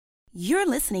You're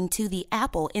listening to the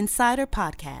Apple Insider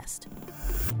Podcast.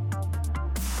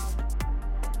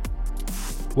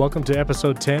 Welcome to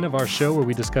episode 10 of our show where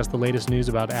we discuss the latest news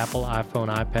about Apple,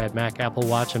 iPhone, iPad, Mac, Apple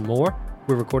Watch, and more.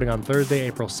 We're recording on Thursday,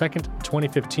 April 2nd,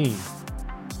 2015.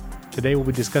 Today we'll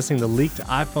be discussing the leaked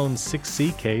iPhone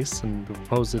 6C case and the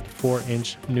proposed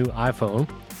 4-inch new iPhone,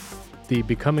 the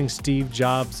Becoming Steve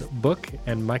Jobs book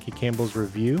and Mikey Campbell's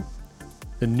review,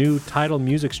 the new Tidal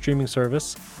music streaming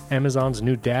service, Amazon's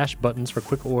new Dash buttons for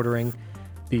quick ordering,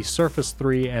 the Surface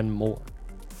 3, and more.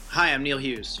 Hi, I'm Neil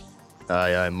Hughes.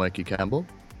 Hi, I'm Mikey Campbell.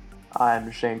 I'm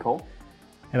Shane Cole.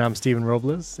 And I'm Stephen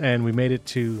Robles, and we made it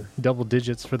to double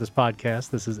digits for this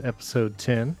podcast. This is episode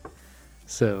 10,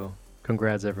 so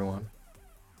congrats, everyone.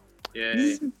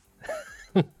 Yay.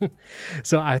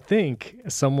 So I think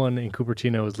someone in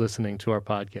Cupertino is listening to our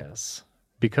podcasts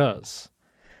because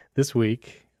this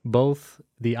week, both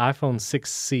the iPhone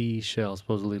 6C shell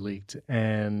supposedly leaked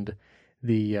and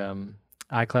the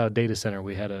iCloud data center,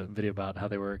 we had a video about how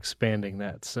they were expanding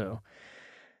that. So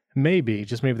maybe,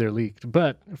 just maybe they're leaked.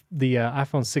 But the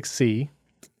iPhone 6C,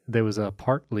 there was a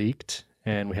part leaked,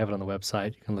 and we have it on the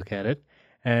website. You can look at it.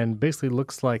 And basically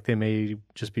looks like they may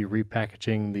just be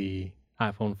repackaging the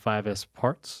iPhone 5S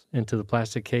parts into the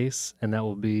plastic case, and that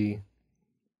will be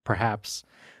perhaps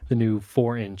the new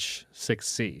 4-inch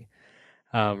 6C.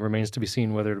 Remains to be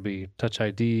seen whether it'll be Touch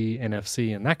ID,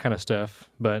 NFC, and that kind of stuff.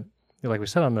 But like we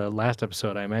said on the last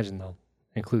episode, I imagine they'll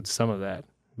include some of that.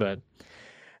 But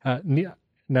Neil,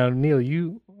 were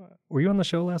you on the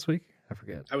show last week? I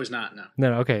forget. I was not, no.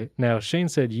 No, okay. Now, Shane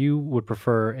said you would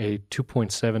prefer a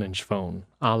 2.7-inch phone,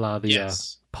 a la the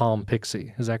Yes. Palm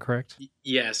Pixie. Is that correct?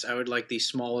 Yes, I would like the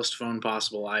smallest phone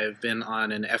possible. I have been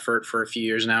on an effort for a few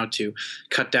years now to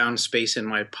cut down space in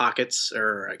my pockets,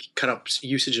 or cut up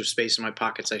usage of space in my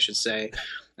pockets, I should say.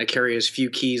 I carry as few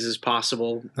keys as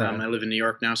possible. Right. I live in New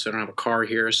York now, so I don't have a car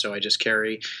here, so I just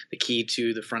carry the key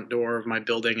to the front door of my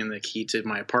building and the key to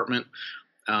my apartment.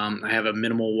 I have a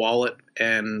minimal wallet,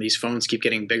 and these phones keep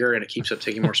getting bigger, and it keeps up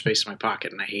taking more space in my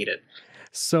pocket, and I hate it.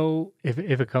 So if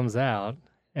it comes out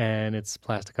and it's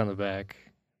plastic on the back,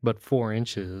 but 4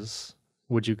 inches,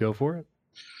 would you go for it?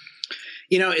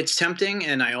 You know, it's tempting,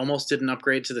 and I almost did an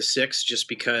upgrade to the 6 just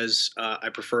because I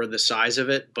prefer the size of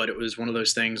it, but it was one of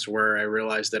those things where I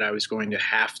realized that I was going to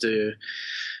have to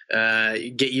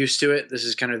get used to it. This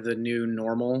is kind of the new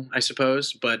normal, I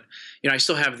suppose. But, you know, I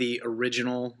still have the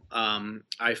original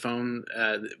iPhone,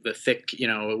 the thick,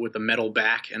 with the metal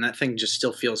back, and that thing just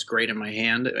still feels great in my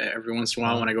hand every once in a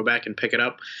while when I go back and pick it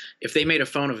up. If they made a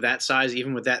phone of that size,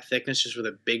 even with that thickness, just with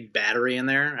a big battery in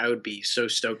there, I would be so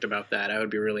stoked about that. I would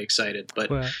be really excited. But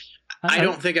Well, I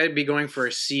don't think I'd be going for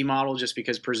a C model just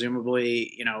because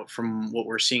presumably, from what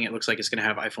we're seeing, it looks like it's going to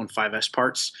have iPhone 5S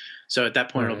parts. So at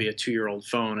that point, It'll be a 2-year-old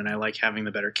phone, and I like having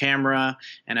the better camera,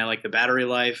 and I like the battery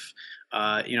life.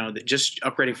 Just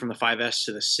upgrading from the 5S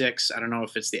to the 6, I don't know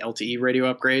if it's the LTE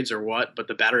radio upgrades or what, but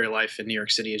the battery life in New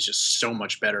York City is just so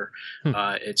much better.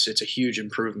 It's a huge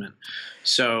improvement.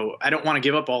 So I don't want to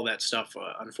give up all that stuff,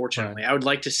 unfortunately. Right. I would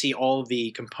like to see all of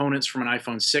the components from an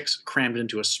iPhone 6 crammed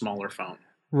into a smaller phone.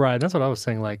 Right, that's what I was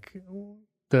saying. Like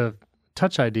the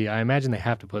Touch ID, I imagine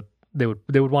they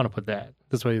would want to put that.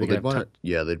 This way, they'd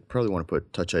probably want to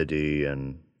put Touch ID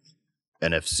and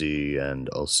NFC and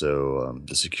also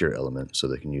the secure element, so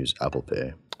they can use Apple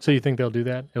Pay. So you think they'll do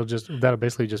that? That'll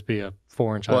basically just be a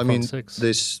 4-inch iPhone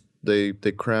 6. They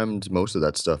crammed most of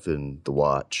that stuff in the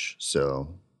watch, so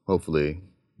hopefully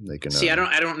they can. See, I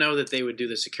don't know that they would do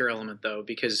the secure element though,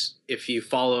 because if you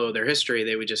follow their history,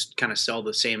 they would just kind of sell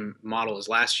the same model as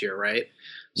last year, right?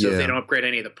 So if they don't upgrade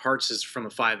any of the parts from the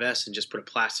 5S and just put a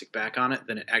plastic back on it,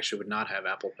 then it actually would not have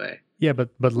Apple Pay. Yeah, but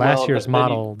last year's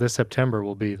model this September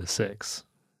will be the 6.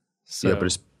 So. Yeah,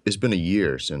 but it's been a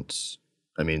year since.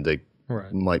 I mean, they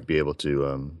might be able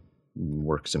to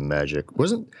work some magic.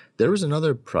 There was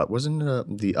another wasn't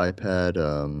the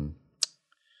iPad?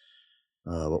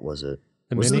 What was it?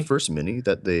 Was it the first mini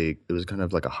that it was kind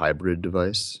of like a hybrid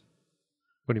device?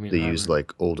 What do you mean? They used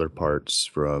like older parts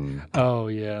from. Oh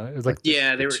yeah, it was like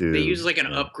they used like an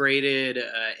upgraded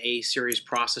A series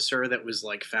processor that was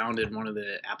like found in one of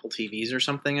the Apple TVs or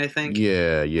something. I think.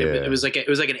 Yeah. It was like an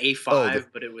A5,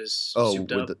 but it was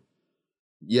souped up.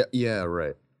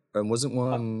 Right. And wasn't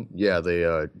one? Yeah, they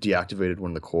deactivated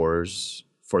one of the cores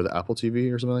for the Apple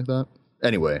TV or something like that.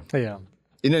 Anyway. Yeah.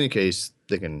 In any case,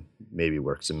 they can maybe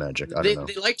work some magic. I don't know.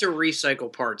 They like to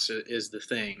recycle parts is the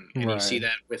thing. And Right. You see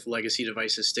that with legacy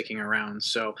devices sticking around.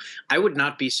 So I would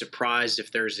not be surprised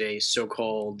if there's a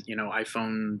so-called,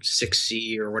 iPhone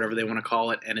 6C or whatever they want to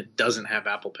call it, and it doesn't have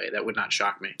Apple Pay. That would not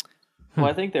shock me. Well,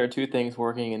 I think there are two things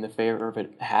working in the favor of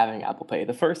it having Apple Pay.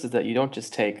 The first is that you don't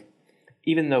just take,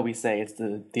 even though we say it's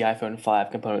the iPhone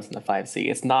 5 components and the 5C,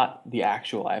 it's not the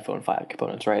actual iPhone 5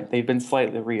 components, right? They've been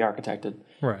slightly re-architected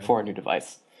for a new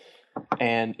device.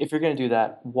 And if you're going to do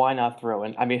that, why not throw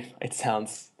in, I mean,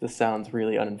 this sounds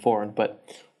really uninformed, but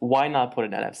why not put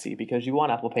an NFC? Because you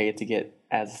want Apple Pay to get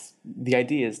the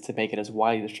idea is to make it as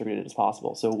widely distributed as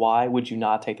possible. So why would you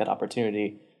not take that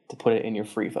opportunity to put it in your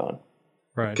free phone?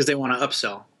 Right. Because they want to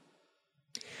upsell.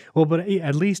 Well, but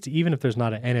at least even if there's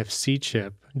not an NFC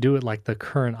chip, do it like the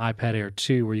current iPad Air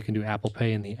 2 where you can do Apple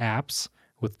Pay in the apps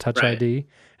with Touch ID.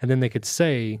 And then they could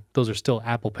say those are still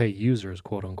Apple Pay users,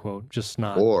 quote unquote, just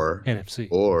not NFC.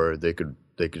 Or they could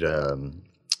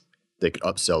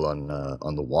upsell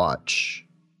on the watch,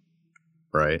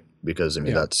 right? Because I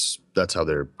mean that's how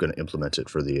they're going to implement it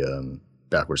for the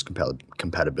backwards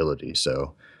compatibility.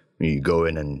 So you go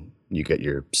in and you get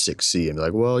your 6C and be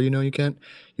like, well, you can't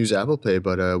use Apple Pay,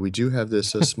 but we do have this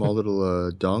small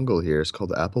little dongle here. It's called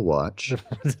the Apple Watch.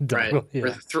 Right. For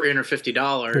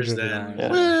 $350, then.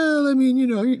 Yeah. Well, I mean,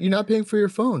 you're not paying for your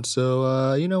phone. So,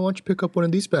 why don't you pick up one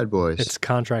of these bad boys? It's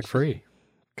contract free.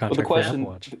 Well,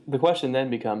 the question then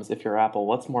becomes, if you're Apple,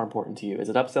 what's more important to you? Is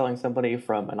it upselling somebody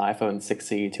from an iPhone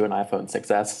 6C to an iPhone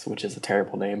 6S, which is a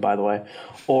terrible name, by the way,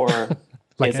 or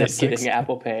like is it getting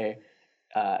Apple Pay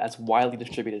as widely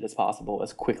distributed as possible,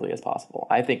 as quickly as possible?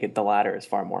 I think the latter is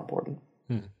far more important.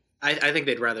 I think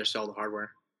they'd rather sell the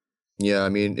hardware. Yeah, I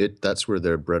mean, that's where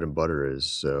their bread and butter is.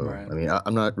 So, I mean,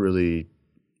 I'm not really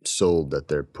sold that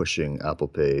they're pushing Apple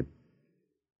Pay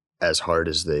as hard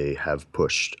as they have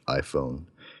pushed iPhone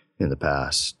in the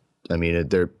past. I mean,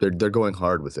 they're going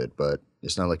hard with it, but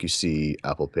it's not like you see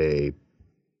Apple Pay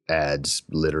ads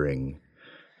littering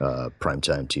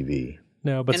primetime TV.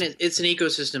 No, but it's an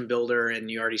ecosystem builder, and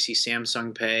you already see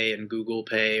Samsung Pay and Google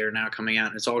Pay are now coming out,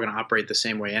 and it's all going to operate the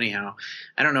same way anyhow.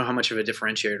 I don't know how much of a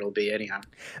differentiator it'll be anyhow.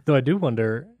 Though I do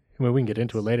wonder, well, we can get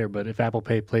into it later, but if Apple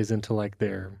Pay plays into like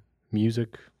their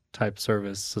music type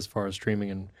service as far as streaming,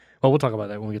 and well, we'll talk about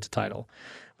that when we get to Tidal.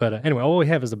 But anyway, all we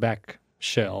have is the back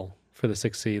shell for the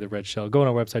 6C, the red shell. Go on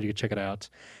our website, you can check it out.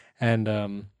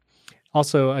 And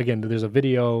also, again, there's a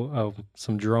video of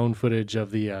some drone footage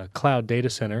of the cloud data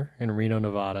center in Reno,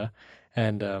 Nevada.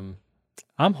 And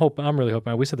I'm really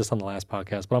hoping, we said this on the last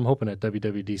podcast, but I'm hoping at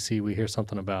WWDC we hear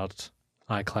something about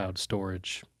iCloud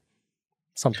storage.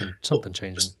 Something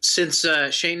changing. Since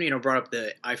Shane, brought up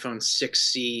the iPhone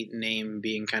 6C name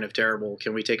being kind of terrible,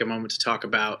 can we take a moment to talk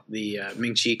about the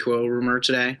Ming-Chi Kuo rumor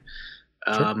today?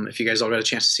 Sure. If you guys all got a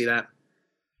chance to see that.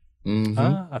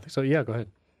 I think so. Yeah, go ahead.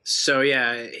 So,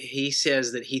 yeah, he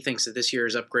says that he thinks that this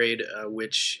year's upgrade,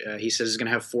 which he says is going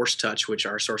to have Force Touch, which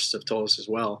our sources have told us as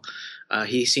well,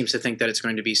 he seems to think that it's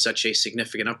going to be such a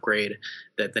significant upgrade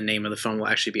that the name of the phone will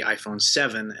actually be iPhone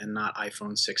 7 and not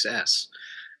iPhone 6S.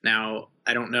 Now,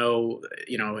 I don't know,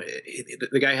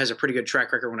 the guy has a pretty good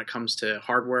track record when it comes to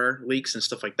hardware leaks and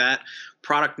stuff like that.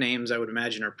 Product names, I would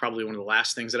imagine, are probably one of the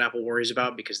last things that Apple worries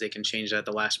about because they can change that at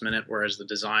the last minute, whereas the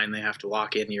design they have to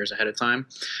lock in years ahead of time.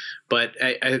 But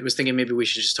I was thinking maybe we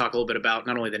should just talk a little bit about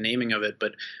not only the naming of it,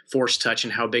 but Force Touch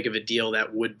and how big of a deal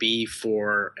that would be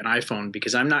for an iPhone,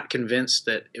 because I'm not convinced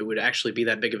that it would actually be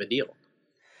that big of a deal.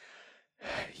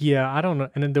 Yeah, I don't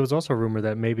know. And then there was also a rumor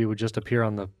that maybe it would just appear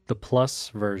on the Plus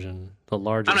version, the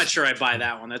largest. I'm not sure I buy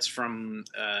that one. That's from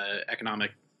Economic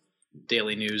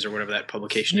Daily News or whatever that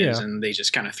publication is, and they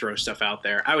just kind of throw stuff out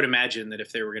there. I would imagine that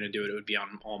if they were going to do it, it would be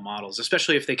on all models,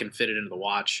 especially if they can fit it into the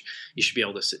watch. You should be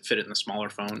able to fit it in the smaller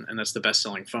phone, and that's the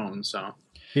best-selling phone. So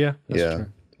yeah, that's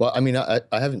true. Well, I mean, I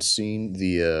haven't seen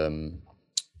the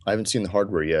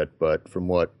hardware yet, but from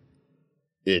what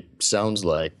it sounds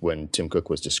like when Tim Cook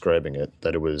was describing it,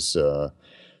 that it was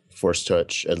Force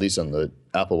Touch, at least on the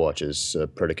Apple Watches,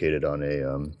 predicated on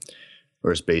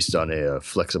or is based on a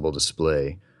flexible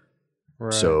display.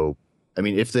 Right. So, I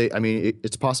mean,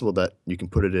 it's possible that you can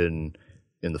put it in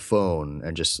the phone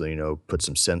and just put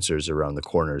some sensors around the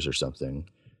corners or something.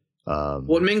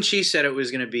 What Ming-Chi said it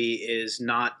was going to be is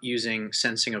not using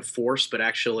sensing of force, but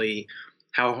actually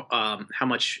how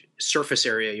much surface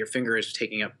area your finger is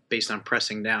taking up based on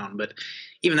pressing down. But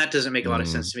even that doesn't make a lot of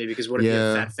sense to me, because what if you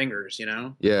have fat fingers,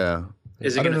 Yeah.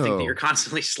 Is it going to think that you're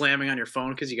constantly slamming on your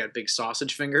phone because you got big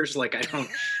sausage fingers? Like,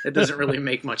 it doesn't really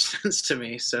make much sense to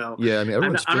me. So yeah, I mean,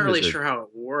 I'm not really sure how it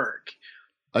would work.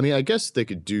 I mean, I guess they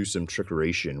could do some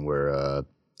trickeration where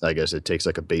I guess it takes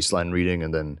like a baseline reading,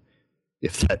 and then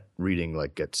if that reading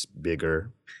like gets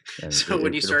bigger. So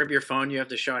when you start up your phone, you have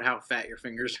to show it how fat your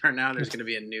fingers are now. There's going to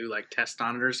be a new like test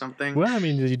on it or something. Well, I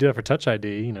mean, you do that for Touch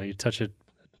ID. You touch it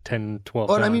 10, 12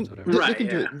 Well, times, I mean,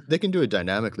 whatever. they can do it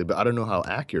dynamically, but I don't know how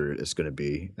accurate it's going to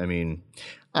be. I mean,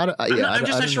 I'm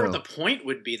just not sure what the point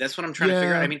would be. That's what I'm trying to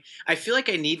figure out. I mean, I feel like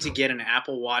I need to get an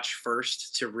Apple Watch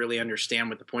first to really understand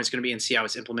what the point's going to be and see how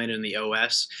it's implemented in the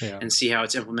OS and see how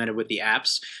it's implemented with the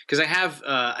apps. Because I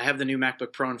have the new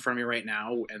MacBook Pro in front of me right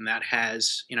now, and that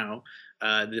has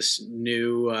this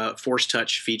new Force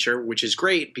Touch feature, which is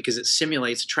great because it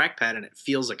simulates a trackpad and it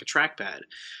feels like a trackpad.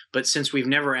 But since we've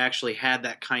never actually had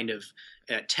that kind of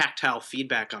tactile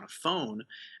feedback on a phone,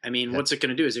 I mean, what's it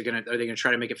going to do? Are they going to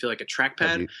try to make it feel like a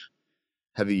trackpad?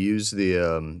 Have you used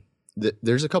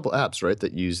there's a couple apps, right,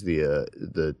 that use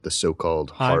the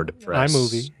so-called hard press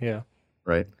iMovie, yeah.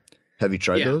 Right? Have you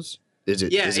tried those? Is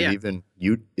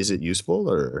it useful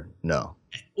or no?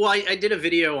 Well, I did a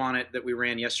video on it that we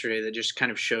ran yesterday that just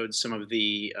kind of showed some of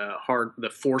the the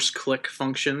force click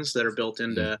functions that are built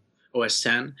into OS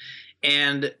 10.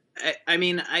 And I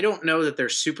mean, I don't know that they're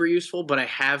super useful, but I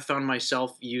have found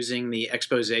myself using the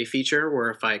expose feature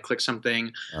where if I click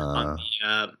something on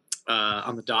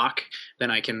the dock,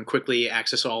 then I can quickly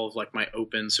access all of like my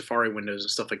open Safari windows and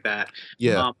stuff like that.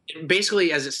 Yeah.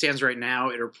 Basically, as it stands right now,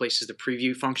 it replaces the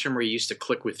preview function where you used to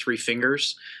click with 3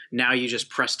 fingers. Now you just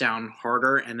press down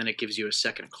harder, and then it gives you a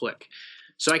second click.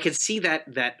 So I could see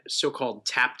that so-called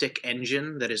taptic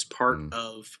engine that is part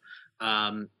of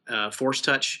Force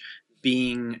Touch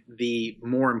being the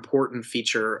more important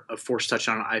feature of Force Touch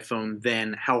on an iPhone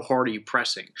than how hard are you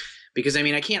pressing. Because, I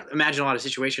mean, I can't imagine a lot of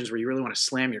situations where you really want to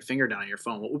slam your finger down on your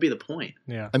phone. What would be the point?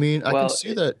 Yeah. I mean, I can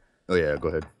see that. Oh, yeah, go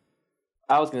ahead.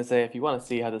 I was going to say, if you want to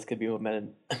see how this could be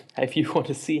implemented,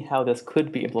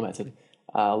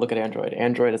 look at Android.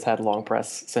 Android has had long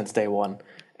press since day one,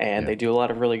 and they do a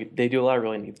lot of really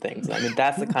neat things. I mean,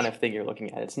 that's the kind of thing you're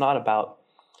looking at. It's not about.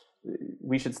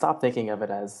 We should stop thinking of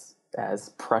it as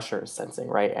pressure sensing,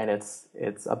 right? And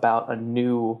it's about a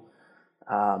new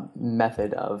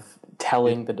method of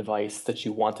telling the device that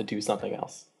you want to do something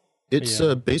else. It's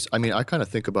I mean, I kind of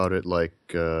think about it like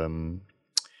the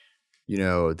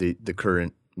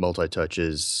current multi-touch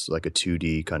is like a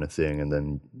 2D kind of thing, and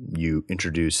then you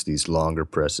introduce these longer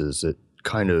presses. It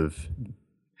kind of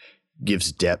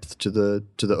gives depth to the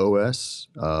OS.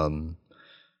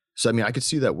 So I mean, I could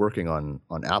see that working on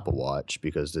Apple Watch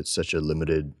because it's such a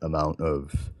limited amount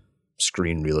of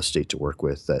screen real estate to work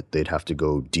with that they'd have to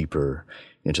go deeper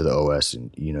into the OS,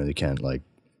 and they can't like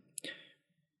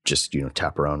just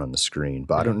tap around on the screen.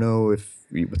 But I don't know if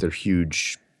with their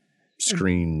huge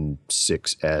screen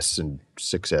 6S and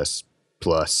 6S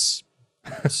Plus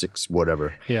 6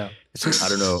 whatever. Yeah. I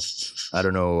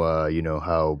don't know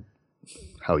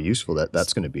how useful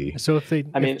that's going to be. So if they,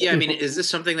 is this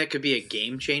something that could be a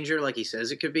game changer, like he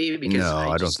says it could be? Because no,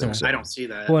 I don't think so. I don't see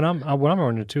that. Well, what I'm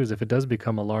wondering too is if it does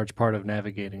become a large part of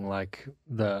navigating, like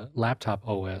the laptop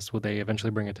OS, would they eventually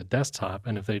bring it to desktop?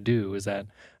 And if they do, is that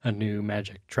a new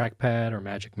Magic Trackpad or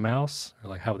Magic Mouse, or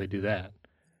like how would they do that?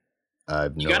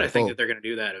 You got to think that they're going to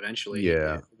do that eventually.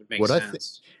 Yeah, it would make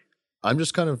sense. I'm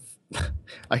just kind of,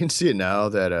 I can see it now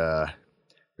that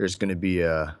there's going to be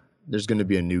a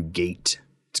new gate.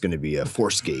 It's going to be a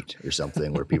Force Gate or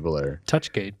something where people are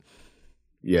Touchgate.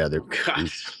 Yeah, they're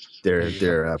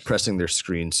pressing their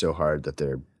screen so hard that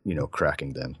they're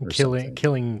cracking them, or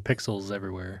killing pixels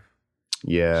everywhere.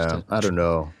 Yeah, I don't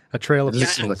know. A trail of pixels.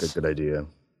 This seems like a good idea.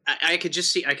 I can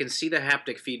see the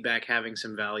haptic feedback having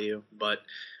some value, but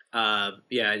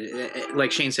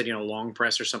like Shane said, long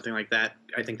press or something like that,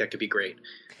 I think that could be great.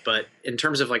 But in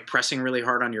terms of like pressing really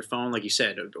hard on your phone, like you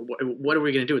said, what are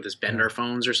we going to do with this? Bend our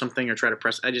phones or something, or try to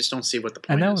press? I just don't see what the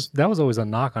point is. And that was always a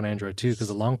knock on Android too, because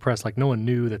the long press, like no one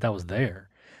knew that was there.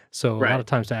 So a lot of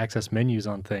times to access menus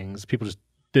on things, people just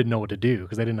didn't know what to do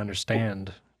because they didn't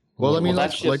understand. Well, I mean,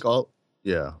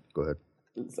 yeah. Go ahead.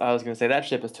 I was going to say that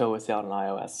ship is totally sailed on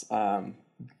iOS.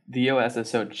 The OS is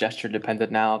so gesture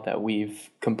dependent now that we've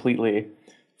completely,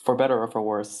 for better or for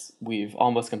worse, we've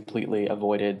almost completely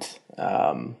avoided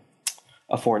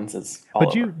affordances.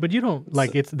 But you don't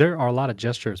like it's. There are a lot of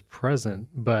gestures present,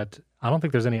 but I don't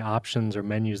think there's any options or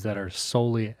menus that are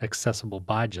solely accessible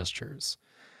by gestures.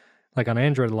 Like on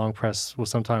Android, long press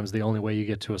was sometimes the only way you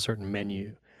get to a certain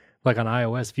menu. Like on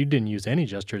iOS, if you didn't use any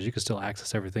gestures, you could still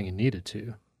access everything you needed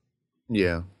to.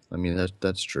 Yeah, I mean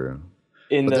that's true.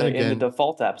 In the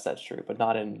default apps, that's true, but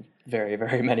not in very,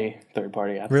 very many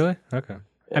third-party apps. Really? Okay.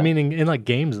 Yeah. I mean, in like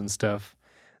games and stuff,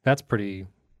 that's pretty.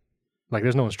 Like,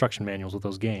 there's no instruction manuals with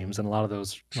those games, and a lot of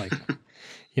those, like,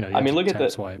 you I mean, look at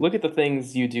the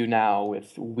things you do now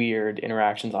with weird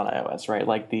interactions on iOS, right?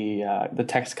 Like the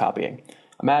text copying.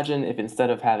 Imagine if instead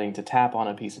of having to tap on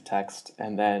a piece of text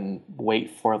and then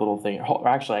wait for a little thing, or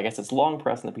actually, I guess it's long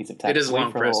press on the piece of text. It is wait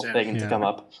long for press, a little thing to come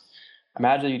up.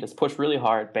 Imagine you just push really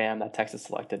hard, bam, that text is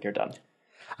selected, you're done.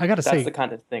 I gotta say, that's the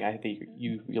kind of thing I think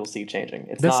you'll see changing.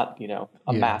 It's not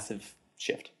a massive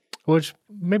shift. Which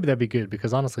maybe that'd be good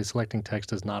because honestly, selecting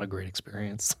text is not a great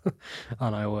experience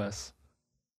on iOS.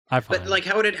 But like,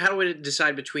 how would it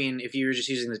decide between if you were just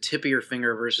using the tip of your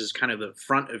finger versus kind of the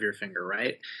front of your finger,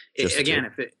 right? Just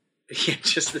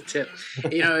the tip.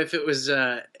 If it was,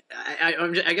 I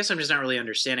guess I'm just not really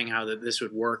understanding how this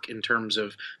would work in terms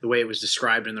of the way it was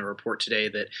described in the report today.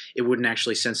 That it wouldn't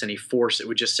actually sense any force; it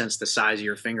would just sense the size of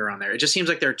your finger on there. It just seems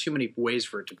like there are too many ways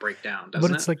for it to break down. Doesn't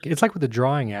it? But it's like with the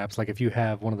drawing apps. Like if you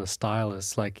have one of the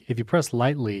stylus, like if you press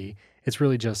lightly, it's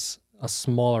really just a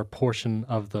smaller portion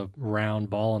of the round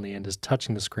ball on the end is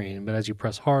touching the screen. But as you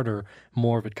press harder,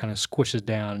 more of it kind of squishes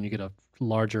down and you get a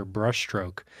larger brush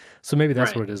stroke. So maybe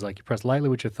that's what it is. Like you press lightly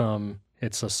with your thumb,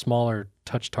 it's a smaller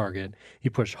touch target. You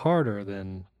push harder,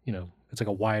 then, it's like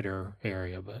a wider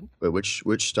area. But wait,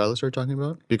 which stylus are you talking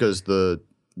about? Because the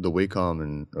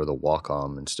Wacom or the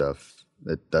Wacom and stuff,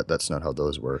 that's not how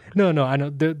those work. No, I know.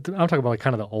 I'm talking about like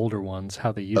kind of the older ones,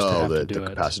 how they used to have to do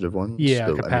it. The capacitive ones? Yeah,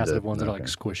 capacitive ones that are like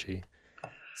squishy.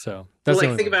 So that's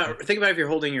think about if you're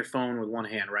holding your phone with one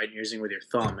hand, right, and you're using it with your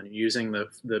thumb, and you're using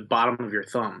the bottom of your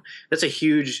thumb. That's a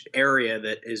huge area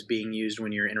that is being used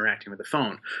when you're interacting with the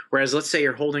phone. Whereas, let's say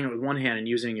you're holding it with one hand and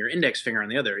using your index finger on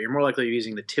the other, you're more likely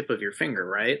using the tip of your finger,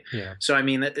 right? Yeah. So I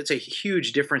mean, it's a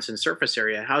huge difference in surface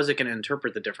area. How is it going to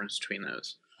interpret the difference between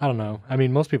those? I don't know. I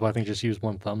mean, most people I think just use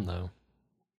one thumb though.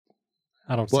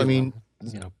 I don't. Well, I mean,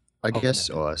 I guess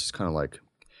it's kind of like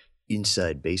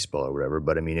inside baseball or whatever.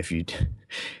 But I mean,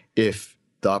 if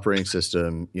the operating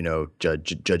system,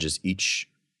 judges each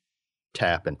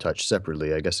tap and touch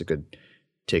separately, I guess it could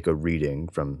take a reading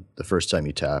from the first time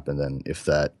you tap, and then if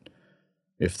that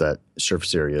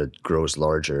surface area grows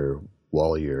larger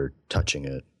while you're touching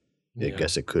it, I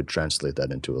guess it could translate that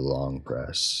into a long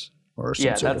press or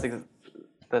something.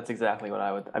 That's exactly what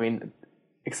I would. I mean,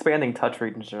 expanding touch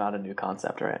regions are not a new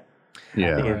concept, right?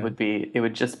 Yeah, I think it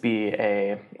would just be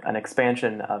an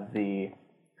expansion of the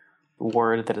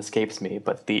word that escapes me,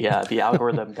 but the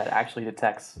algorithm that actually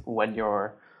detects when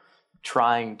you're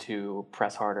trying to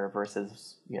press harder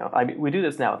versus we do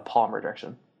this now with palm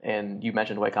rejection, and you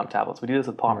mentioned Wacom tablets. We do this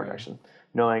with palm rejection,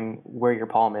 knowing where your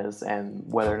palm is and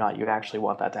whether or not you actually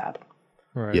want that to happen.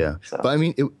 Right. Yeah, so. But I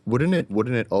mean, wouldn't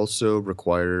it also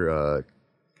require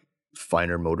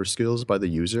finer motor skills by the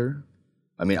user?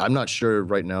 I mean, I'm not sure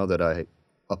right now that I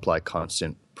apply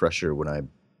constant pressure when I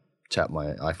tap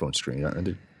my iPhone screen.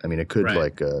 I mean, it could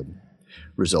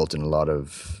result in a lot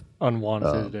of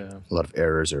unwanted, a lot of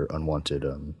errors or unwanted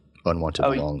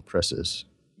long presses.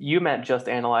 You meant just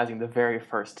analyzing the very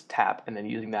first tap and then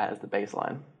using that as the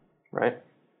baseline, right?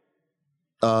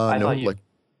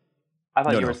 I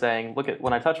thought you were saying, look at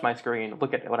when I touch my screen.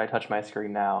 Look at when I touch my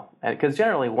screen now, and because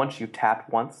generally, once you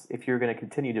tap once, if you're going to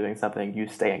continue doing something, you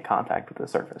stay in contact with the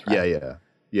surface, right?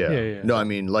 Yeah. No, I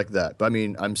mean like that. But I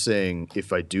mean, I'm saying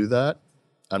if I do that,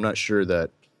 I'm not sure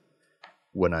that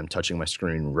when I'm touching my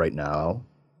screen right now,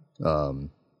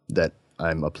 that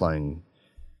I'm applying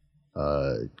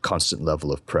a constant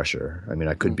level of pressure. I mean,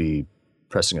 I could be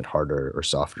pressing it harder or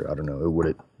softer. I don't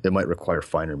know. It might require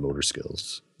finer motor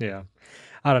skills. Yeah.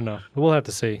 I don't know. We'll have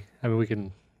to see. I mean, we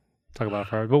can talk about it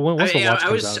forever. But once the watch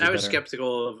comes out, I was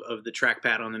skeptical of the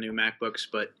trackpad on the new MacBooks,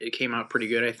 but it came out pretty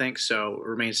good, I think. So it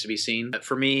remains to be seen.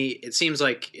 For me, it seems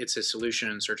like it's a solution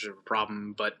in search of a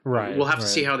problem, but we'll have to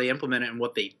see how they implement it and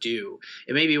what they do.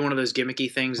 It may be one of those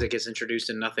gimmicky things that gets introduced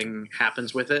and nothing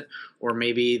happens with it, or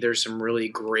maybe there's some really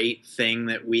great thing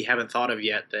that we haven't thought of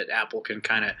yet that Apple can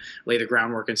kind of lay the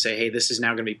groundwork and say, hey, this is now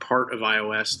going to be part of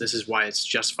iOS. This is why it's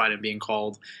justified in being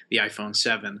called the iPhone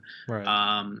 7.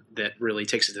 That really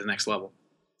takes it to the next level.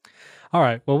 All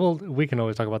right. Well, we can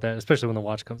always talk about that, especially when the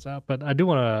watch comes out. But I do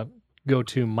want to go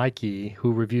to Mikey,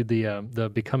 who reviewed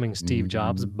the Becoming Steve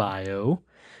Jobs bio,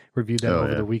 reviewed that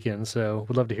over the weekend. So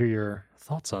we'd love to hear your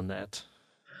thoughts on that.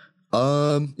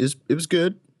 It was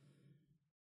good.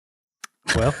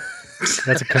 Well,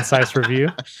 that's a concise review.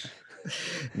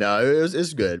 No, it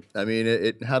was good. I mean,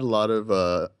 it had a lot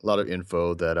of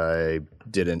info that I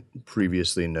didn't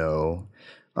previously know.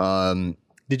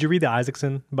 Did you read the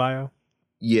Isaacson bio?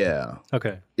 Yeah.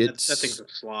 Okay. That thing's a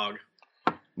slog.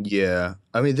 Yeah.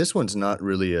 I mean, this one's not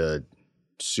really a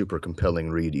super compelling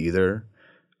read either.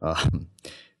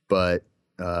 But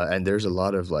there's a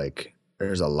lot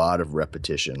of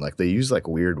repetition. Like they use like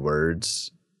weird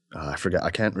words. I forgot.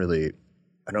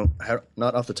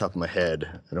 Not off the top of my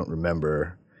head. I don't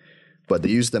remember. but they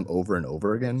use them over and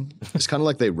over again. It's kind of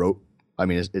like they wrote. I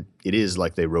mean, it is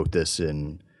like they wrote this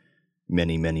in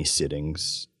many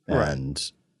sittings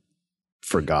and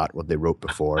forgot what they wrote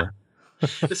before.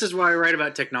 This is why I write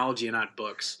about technology and not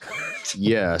books.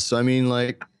 Yeah, so I mean,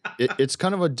 like, it's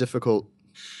kind of difficult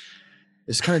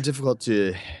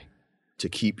to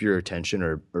keep your attention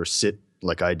or sit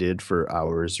like I did for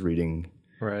hours reading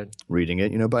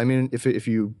it, you know. But I mean, if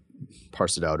you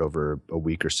parse it out over a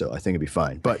week or so, I think it'd be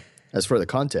fine. But as for the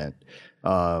content,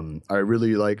 I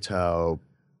really liked how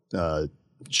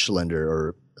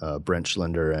Schlender Brent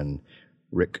Schlender and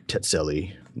Rick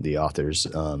Tetzelli, the authors,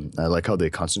 I like how they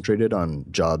concentrated on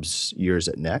Jobs' years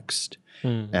at Next,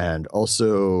 and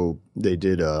also they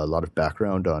did a lot of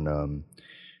background on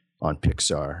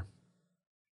Pixar,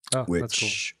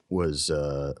 which was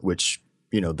which,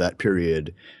 you know, that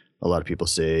period. A lot of people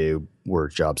say were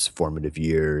Jobs' formative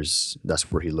years.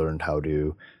 That's where he learned how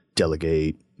to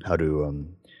delegate, how to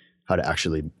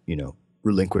actually, you know,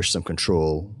 relinquish some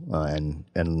control and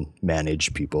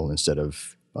manage people instead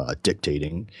of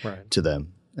dictating to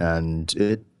them. And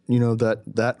it, you know,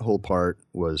 that whole part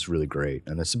was really great.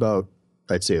 And it's about,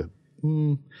 I'd say,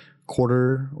 a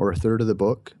quarter or a third of the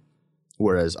book,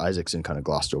 whereas Isaacson kind of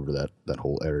glossed over that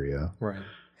whole area. Right.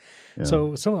 Yeah.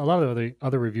 So a lot of the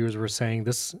other reviewers were saying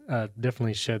this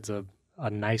definitely sheds a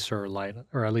nicer light,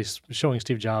 or at least showing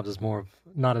Steve Jobs as more of,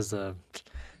 not as a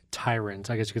tyrant,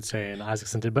 I guess you could say, and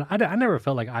Isaacson did. But I never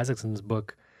felt like Isaacson's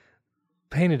book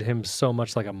painted him so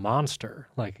much like a monster.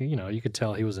 Like, you know, you could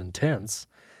tell he was intense.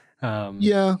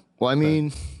 Yeah. Well, I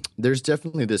mean, there's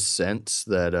definitely this sense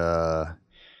that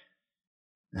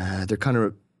they're kind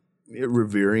of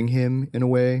revering him in a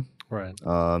way. Right.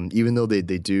 Even though they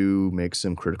do make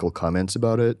some critical comments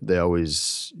about it, they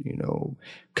always, you know,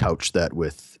 couch that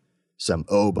with some,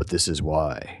 oh, but this is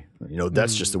why. You know,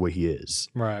 that's just the way he is.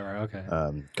 Right, okay.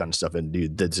 Kind of stuff. And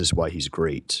dude, this is why he's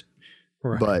great.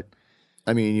 Right. But,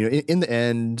 I mean, you know, in the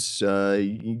end,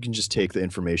 you can just take the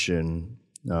information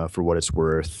for what it's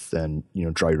worth and, you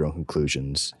know, draw your own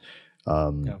conclusions.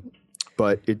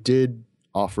 But it did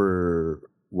offer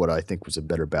what I think was a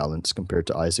better balance compared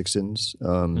to Isaacson's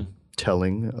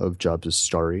telling of Jobs'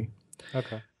 story.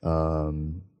 Okay.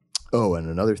 Oh, and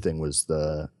another thing was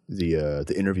the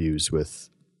interviews with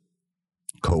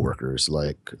coworkers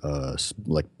like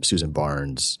Susan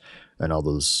Barnes and all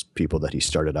those people that he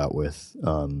started out with.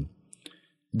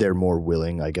 They're more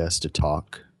willing, I guess, to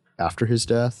talk after his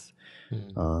death.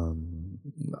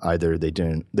 Either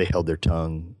they held their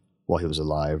tongue while he was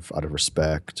alive out of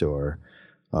respect, or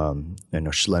I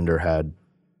know Schlender had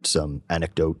some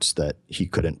anecdotes that he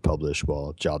couldn't publish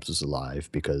while Jobs was alive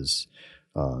because,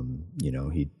 you know,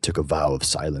 he took a vow of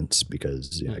silence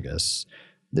because, you know, I guess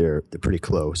they're pretty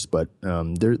close. But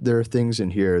there are things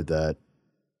in here that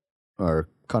are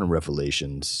kind of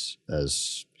revelations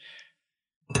as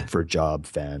for Job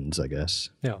fans, I guess.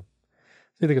 Yeah. So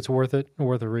you think it's worth a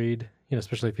read, you know,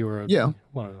 especially if you were yeah,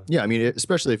 I mean,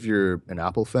 especially if you're an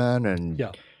Apple fan and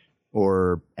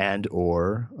or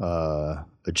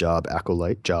a Jobs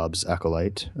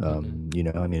acolyte. You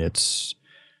know, I mean, it's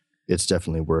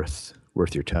definitely worth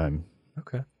your time.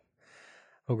 Okay.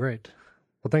 Oh, great.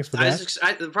 Well, thanks for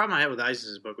that. The problem I had with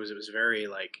Isaacson's book was it was very,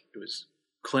 like, it was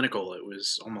clinical. It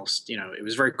was almost, you know, it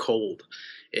was very cold.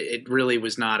 It really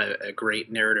was not a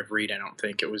great narrative read, I don't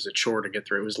think. It was a chore to get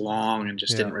through. It was long and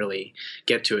just didn't really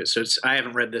get to it. So I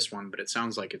haven't read this one, but it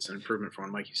sounds like it's an improvement from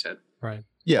what Mikey said. Right.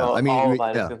 Yeah, well, I mean, all of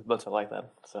Isaacson's books are like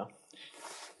that, so.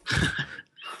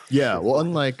 Yeah, well,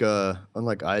 unlike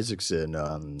Isaacson,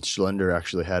 Schlender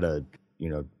actually had a, you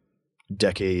know,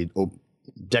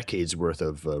 decades worth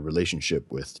of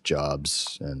relationship with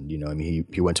Jobs, and, you know, I mean,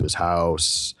 he went to his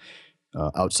house.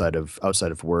 Outside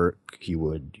of work, he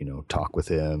would, you know, talk with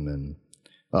him, and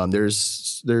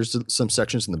there's some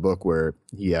sections in the book where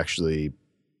he actually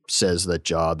says that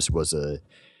Jobs was an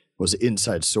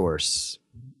inside source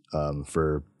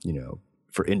for, you know,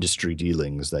 for industry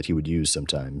dealings that he would use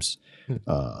sometimes,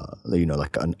 you know,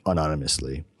 like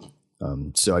anonymously.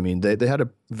 So I mean, they had a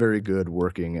very good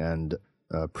working and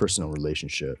personal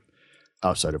relationship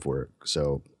outside of work.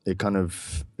 So it kind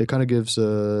of gives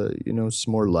you know,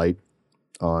 some more light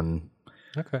on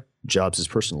Jobs'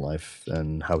 personal life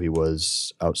and how he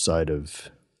was outside of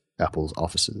Apple's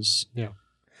offices. Yeah.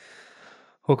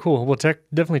 Well, cool. We'll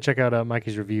definitely check out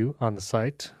Mikey's review on the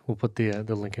site. We'll put the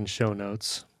link in show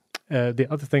notes. The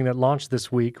other thing that launched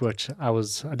this week, which I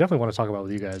definitely want to talk about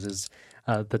with you guys, is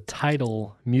the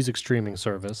Tidal music streaming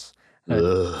service.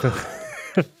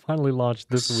 Finally launched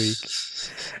this week,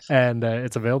 and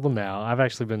it's available now. I've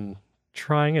actually been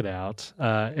trying it out.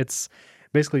 It's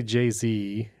basically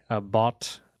Jay-Z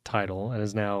bought Tidal and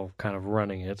is now kind of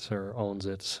running it or owns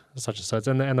it, such and such.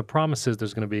 And the promise is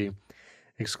there's going to be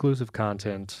exclusive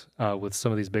content with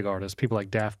some of these big artists, people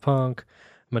like Daft Punk,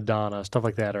 Madonna, stuff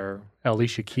like that, or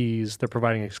Alicia Keys. They're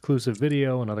providing exclusive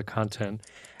video and other content.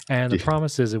 And the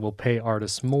promise is it will pay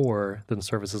artists more than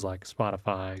services like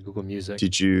Spotify, Google Music.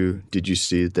 Did you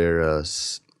see their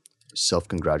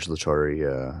self-congratulatory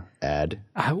ad?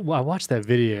 I watched that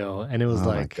video, and it was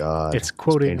like, my God, it's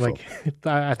quoting, it's like,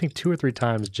 I think 2 or 3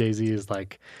 times Jay-Z is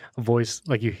like a voice,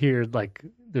 like you hear, like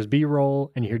there's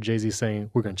B-roll, and you hear Jay-Z saying,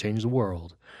 we're going to change the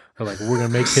world, or like, we're going to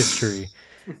make history.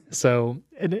 So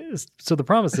the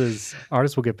promise is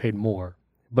artists will get paid more,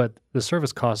 but the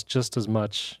service costs just as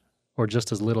much or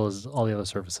just as little as all the other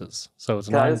services. So it's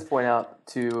Can I just point out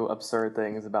 2 absurd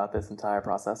things about this entire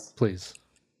process? Please.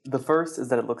 The first is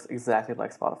that it looks exactly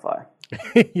like Spotify.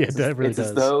 Yeah, that really it's does.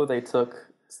 as though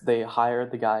they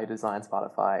hired the guy who designed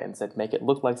Spotify and said, make it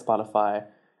look like Spotify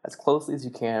as closely as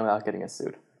you can without getting us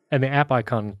sued. And the app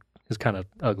icon is kind of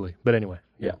ugly. But anyway,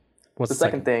 yeah. What's the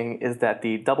second thing is that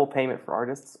the double payment for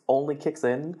artists only kicks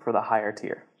in for the higher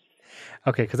tier.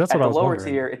 Okay, because that's what I was wondering. At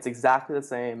the lower tier, it's exactly the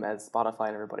same as Spotify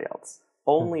and everybody else.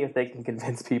 Only if they can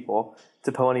convince people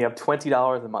to pony up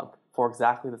 $20 a month for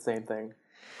exactly the same thing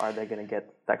are they going to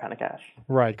get that kind of cash.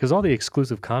 Right, because all the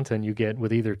exclusive content you get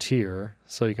with either tier,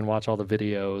 so you can watch all the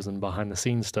videos and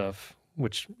behind-the-scenes stuff,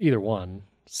 which either one,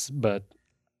 but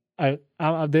they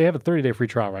have a 30-day free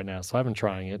trial right now, so I've been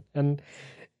trying it, and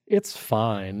it's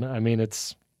fine. I mean,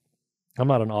 I'm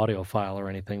not an audiophile or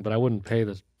anything, but I wouldn't pay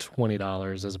the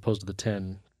 $20 as opposed to the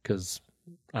 $10 because,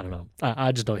 I don't know,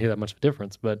 I just don't hear that much of a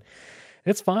difference, but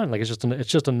it's fine. Like, it's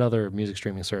just another music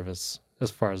streaming service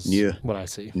as far as what I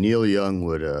see. Neil Young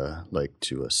would like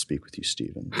to speak with you,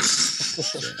 Stephen.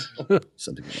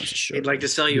 Something he wants to show. He'd like to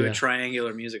sell you a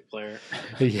triangular music player.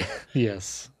 Yeah.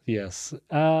 Yes.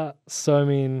 So, I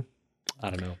mean, I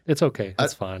don't know. It's okay.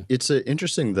 It's fine. It's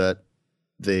interesting that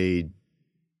they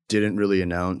didn't really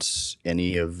announce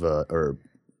any of,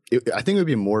 I think it would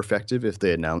be more effective if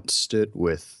they announced it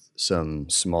with some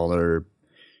smaller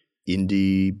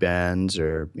indie bands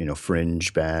or,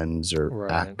 fringe bands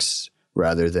or acts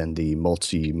rather than the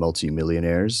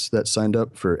multi-millionaires that signed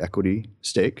up for equity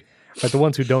stake. Like the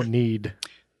ones who don't need.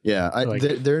 Yeah.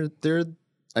 They're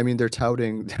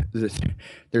touting,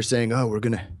 they're saying, oh, we're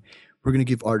going to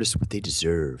give artists what they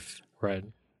deserve. Right.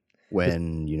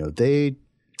 When,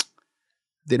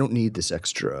 they don't need this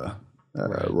extra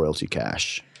royalty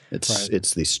cash.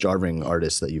 It's the starving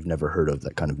artist that you've never heard of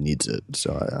that kind of needs it.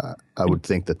 So I would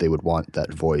think that they would want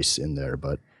that voice in there,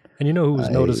 but and who was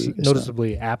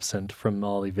noticeably absent from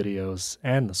all the videos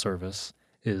and the service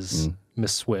is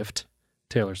Miss Swift,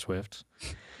 Taylor Swift.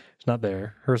 She's not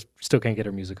there. Still can't get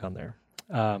her music on there.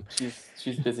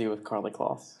 She's busy with Carly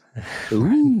Kloss.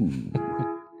 Ooh.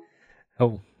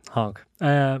 Oh, honk.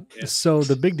 So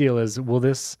the big deal is, will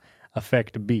this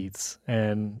affect Beats?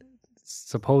 And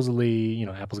supposedly,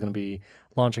 Apple's going to be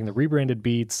launching the rebranded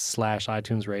Beats /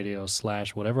 iTunes Radio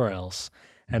 / whatever else,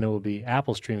 and it will be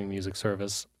Apple streaming music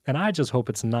service. And I just hope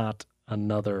it's not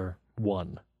another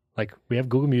one. Like, we have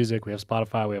Google Music, we have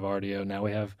Spotify, we have Rdio, now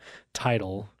we have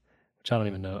Tidal, which I don't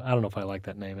even know. I don't know if I like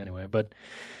that name anyway, but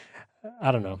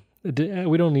I don't know.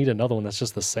 We don't need another one that's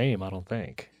just the same, I don't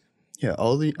think. Yeah,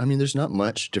 there's not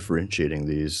much differentiating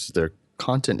these. Their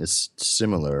content is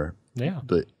similar. Yeah.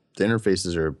 But the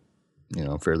interfaces are,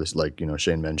 fairly, like,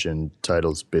 Shane mentioned,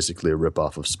 Tidal's basically a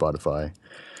ripoff of Spotify.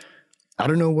 I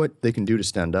don't know what they can do to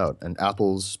stand out. And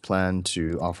Apple's plan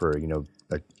to offer,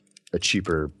 a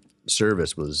cheaper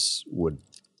service would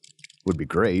be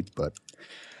great, but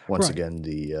once again,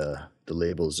 the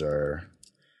labels are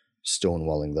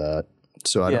stonewalling that.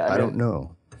 So I don't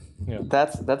know. Yeah.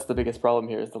 That's the biggest problem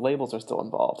here is the labels are still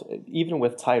involved. Even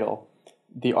with Tidal,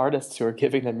 the artists who are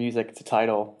giving their music to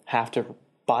Tidal have to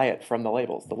buy it from the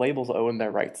labels. The labels own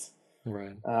their rights.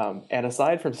 Right. And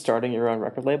aside from starting your own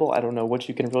record label, I don't know what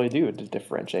you can really do to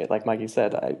differentiate. Like Mikey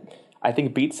said, I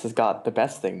think Beats has got the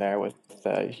best thing there with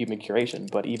human curation.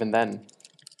 But even then,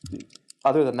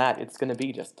 other than that, it's going to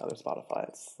be just other Spotify.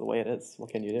 It's the way it is. What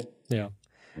can you do? Yeah.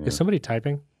 Is somebody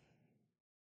typing?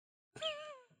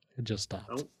 It just stopped.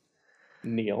 Oh.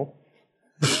 Neil.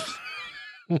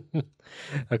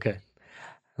 Okay.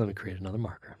 Let me create another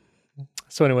marker.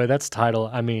 So anyway, that's Tidal.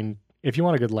 I mean, if you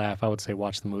want a good laugh, I would say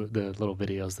watch the little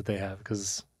videos that they have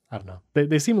because, I don't know,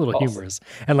 they seem a little humorous.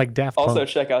 And like Daft Punk. Also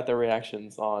check out their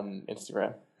reactions on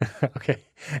Instagram. Okay.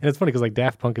 And it's funny because like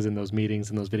Daft Punk is in those meetings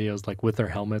and those videos like with their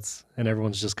helmets and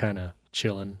everyone's just kind of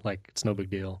chilling. Like it's no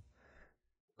big deal.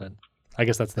 But I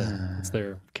guess that's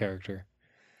their character.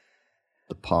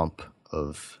 The pomp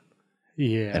of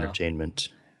entertainment.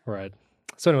 Right.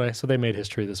 So anyway, so they made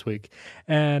history this week.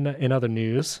 And in other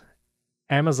news,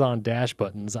 Amazon Dash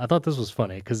buttons. I thought this was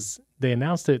funny because they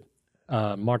announced it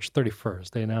March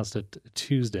 31st. They announced it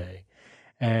Tuesday.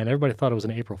 And everybody thought it was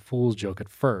an April Fool's joke at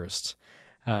first.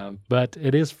 But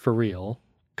it is for real,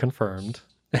 confirmed.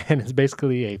 And it's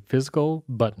basically a physical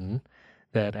button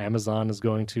that Amazon is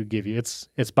going to give you.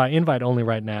 It's by invite only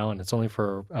right now, and it's only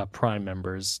for Prime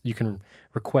members. You can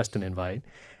request an invite.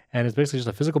 And it's basically just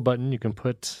a physical button you can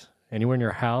put anywhere in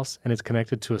your house, and it's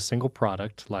connected to a single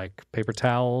product like paper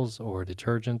towels or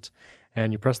detergent.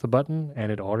 And you press the button,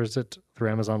 and it orders it through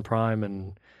Amazon Prime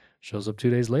and shows up 2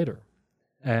 days later.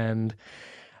 And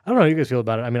I don't know how you guys feel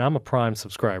about it. I mean, I'm a Prime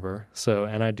subscriber,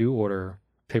 and I do order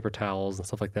paper towels and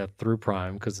stuff like that through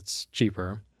Prime because it's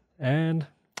cheaper. And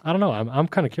I don't know. I'm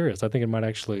kind of curious. I think it might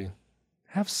actually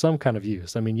have some kind of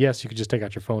use. I mean, yes, you could just take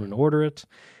out your phone and order it.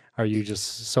 Are you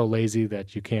just so lazy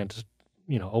that you can't,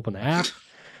 open the app?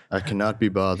 I cannot be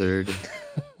bothered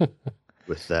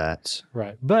with that.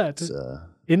 Right. But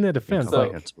in the defense,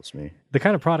 incomprehensible to me. The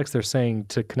kind of products they're saying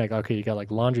to connect, okay, you got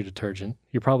like laundry detergent.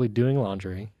 You're probably doing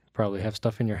laundry, probably have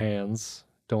stuff in your hands,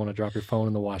 don't want to drop your phone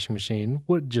in the washing machine.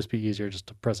 Would just be easier just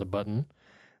to press a button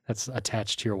that's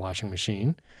attached to your washing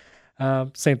machine.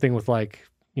 Same thing with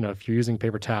if you're using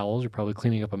paper towels, you're probably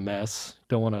cleaning up a mess.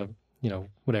 Don't want to,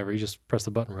 whatever. You just press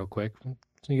the button real quick and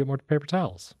you get more paper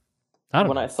towels.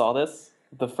 When I saw this,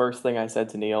 the first thing I said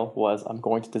to Neil was, I'm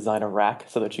going to design a rack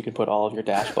so that you can put all of your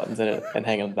Dash buttons in it and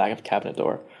hang it on the back of the cabinet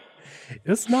door.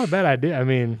 It's not a bad idea. I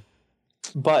mean...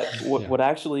 But what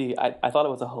actually, I thought it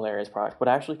was a hilarious product. What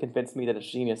actually convinced me that it's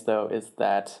genius, though, is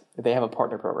that they have a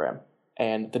partner program.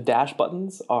 And the Dash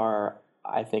buttons are,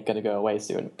 I think, going to go away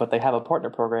soon. But they have a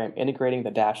partner program integrating the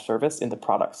Dash service into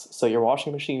products. So your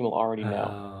washing machine will already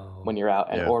know when you're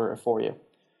out and order it for you.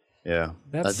 Yeah.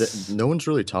 No one's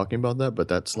really talking about that, but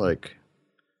that's like...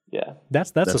 Yeah.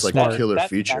 That's a like smart... a killer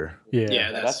feature.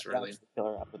 That's really... the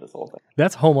killer app for this whole thing.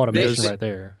 That's home automation right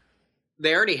there.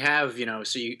 They already have,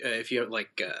 so you, if you have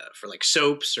for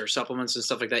soaps or supplements and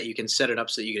stuff like that, you can set it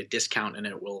up so that you get a discount and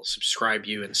it will subscribe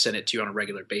you and send it to you on a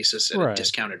regular basis at a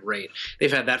discounted rate.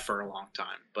 They've had that for a long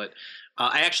time. But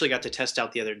I actually got to test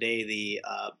out the other day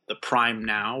the Prime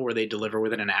Now, where they deliver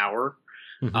within an hour.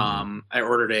 Mm-hmm. I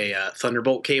ordered a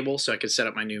Thunderbolt cable so I could set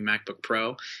up my new MacBook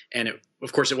Pro, and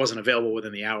of course it wasn't available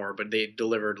within the hour, but they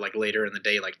delivered later in the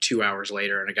day, 2 hours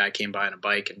later, and a guy came by on a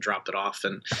bike and dropped it off,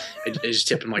 and I just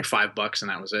tipped him $5 and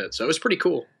that was it. So it was pretty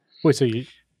cool. Wait, so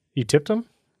you tipped him?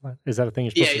 Is that a thing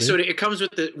you're supposed to do? So it comes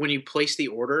with when you place the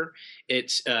order,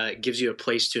 it gives you a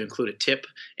place to include a tip,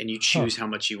 and you choose how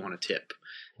much you want to tip.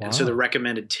 Wow. And so the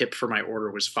recommended tip for my order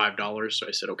was $5. So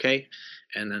I said, okay.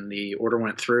 And then the order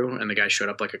went through, and the guy showed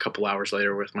up a couple hours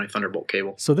later with my Thunderbolt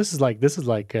cable. So this is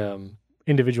like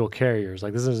individual carriers.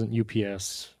 This isn't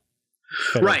UPS.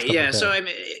 FedEx, right. Yeah. Like so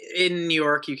in New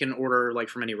York, you can order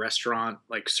from any restaurant,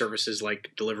 services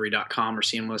like delivery.com or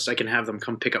Seamless. I can have them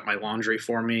come pick up my laundry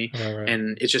for me. Right.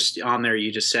 And it's just on there.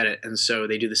 You just set it. And so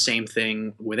they do the same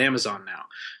thing with Amazon now.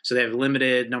 So they have a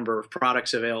limited number of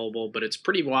products available, but it's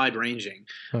pretty wide ranging.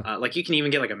 Huh. You can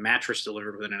even get a mattress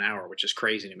delivered within an hour, which is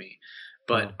crazy to me.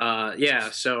 But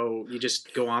so you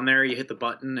just go on there, you hit the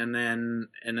button, and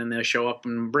then they'll show up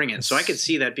and bring it. So I could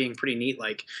see that being pretty neat.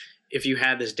 If you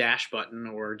had this Dash button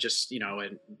or just, a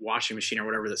washing machine or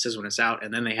whatever that says when it's out,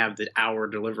 and then they have the hour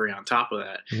delivery on top of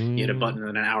that. You hit a button, and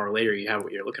then an hour later you have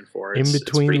what you're looking for. In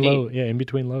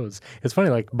between loads. It's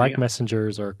funny, bike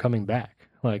messengers are coming back.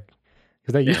 Because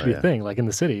that used to be a thing. In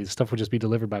the city, stuff would just be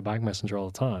delivered by bike messenger all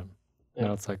the time. Yeah.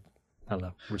 Now it's I don't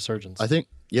know, resurgence. I think,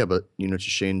 but, to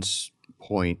Shane's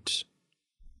point,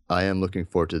 I am looking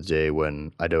forward to the day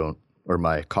when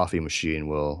my coffee machine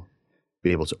will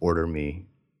be able to order me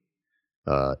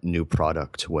new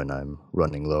product when I'm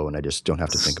running low, and I just don't have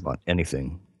to think about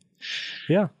anything.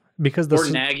 Yeah, because or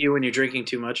nag you when you're drinking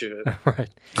too much of it. Right.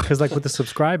 Because with the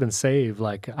subscribe and save,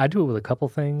 I do it with a couple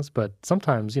things, but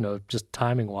sometimes just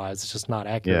timing wise, it's just not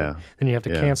accurate. Yeah. Then you have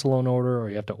to cancel an order, or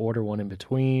you have to order one in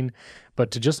between. But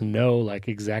to just know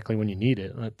exactly when you need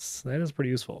it, that is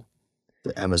pretty useful.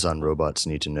 The Amazon robots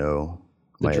need to know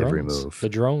my every move. The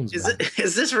drones.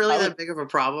 Is this really that big of a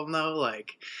problem though?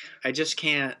 I just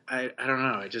can't. I don't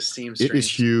know. It just seems strange. It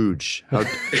is huge.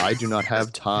 I do not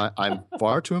have time. I'm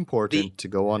far too important to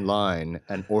go online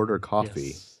and order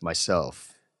coffee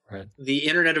myself. Right. The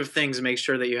Internet of Things makes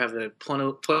sure that you have the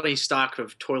plenty stock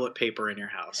of toilet paper in your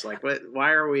house. What?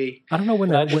 Why are we? I don't know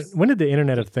when did the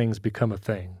Internet of Things become a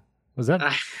thing? Is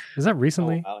that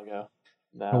recently? A while ago.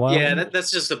 No. Yeah, that's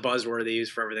just a buzzword they use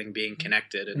for everything being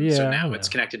connected. And so now it's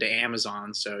connected to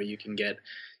Amazon, so you can get,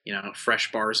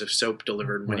 fresh bars of soap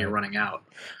delivered when you're running out.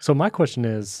 So my question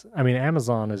is, I mean,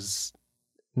 Amazon is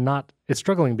it's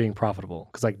struggling being profitable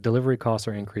because like delivery costs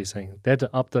are increasing. They had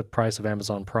to up the price of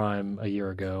Amazon Prime a year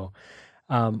ago.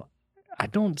 I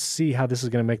don't see how this is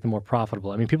going to make them more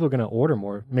profitable. I mean, people are going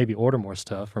to maybe order more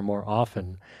stuff or more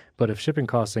often, but if shipping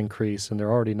costs increase and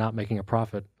they're already not making a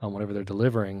profit on whatever they're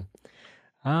delivering,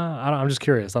 I'm just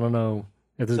curious. I don't know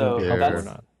if this is going to be helpful or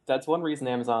not. That's one reason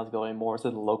Amazon is going more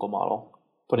to the local model,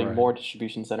 putting more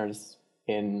distribution centers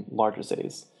in larger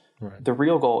cities. Right. The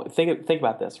real goal, think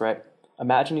about this, right?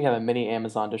 Imagine you have a mini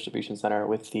Amazon distribution center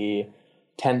with the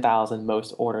 10,000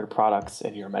 most ordered products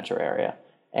in your metro area.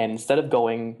 And instead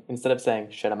of saying,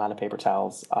 shit, I'm out of paper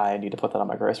towels, I need to put that on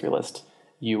my grocery list,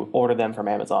 you order them from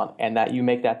Amazon, and that you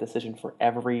make that decision for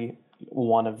every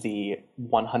one of the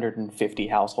 150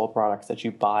 household products that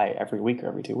you buy every week or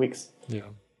every 2 weeks. Yeah.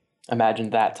 Imagine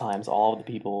that times all of the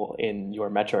people in your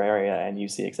metro area, and you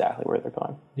see exactly where they're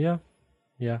going. Yeah.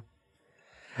 Yeah.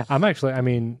 I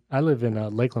live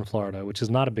in Lakeland, Florida, which is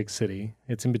not a big city.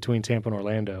 It's in between Tampa and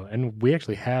Orlando, and we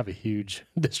actually have a huge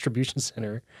distribution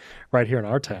center right here in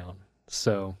our town.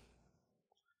 So,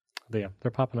 yeah,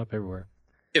 they're popping up everywhere.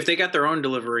 If they got their own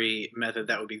delivery method,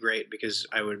 that would be great, because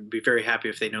I would be very happy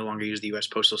if they no longer use the U.S.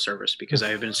 Postal Service, because I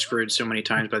have been screwed so many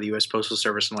times by the U.S. Postal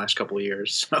Service in the last couple of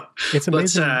years. So it's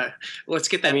amazing. Let's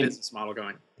get that business model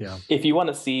going. Yeah. If you want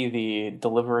to see the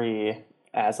delivery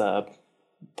as a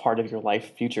part of your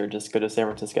life future, just go to San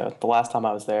Francisco. The last time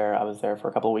I was there for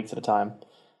a couple of weeks at a time,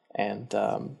 and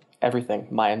everything.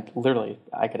 Literally,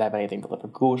 I could have anything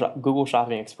delivered. Google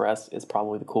Shopping Express is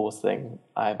probably the coolest thing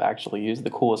I've actually used. The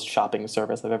coolest shopping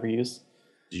service I've ever used.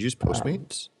 Did you use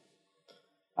Postmates?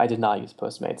 I did not use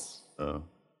Postmates. Oh.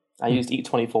 I used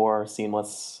Eat24,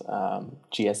 Seamless,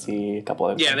 GSC, a couple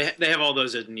of things. They have all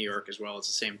those in New York as well. It's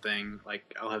the same thing.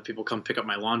 Like, I'll have people come pick up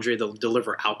my laundry. They'll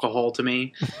deliver alcohol to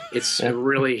me. It's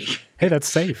really... Hey, that's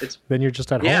safe. Then you're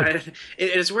just at home. Yeah,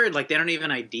 it's weird. Like, they don't even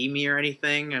ID me or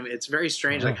anything. I mean, it's very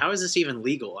strange. Like, how is this even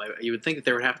legal? You would think that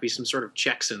there would have to be some sort of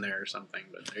checks in there or something,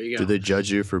 but there you go. Do they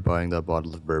judge you for buying that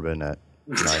bottle of bourbon at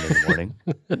 9 in the morning?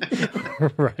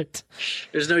 Right.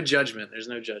 There's no judgment.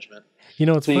 You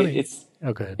know, it's funny.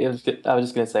 Okay. I was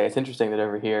just going to say, it's interesting that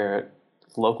over here,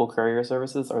 local courier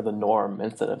services are the norm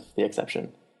instead of the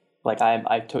exception. Like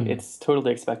it's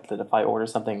totally expected that if I order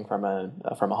something from a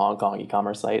Hong Kong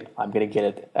e-commerce site, I'm going to get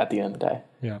it at the end of the day.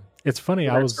 Yeah, it's funny.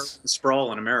 I was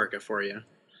sprawl in America for you.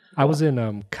 I was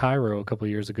in Cairo a couple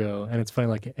of years ago, and it's funny.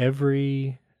 Like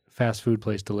every fast food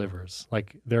place delivers.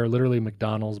 Like there are literally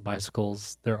McDonald's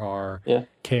bicycles. There are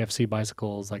KFC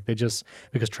bicycles. Like because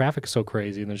traffic is so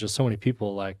crazy and there's just so many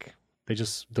people. Like they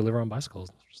just deliver on bicycles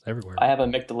just everywhere. I have a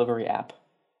McDelivery app.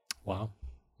 Wow.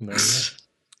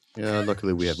 Yeah,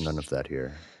 luckily we have none of that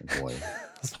here in Hawaii.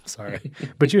 Sorry.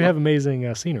 But you have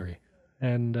amazing scenery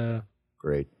and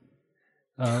great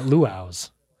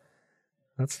luau's.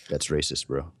 That's racist,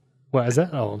 bro. What is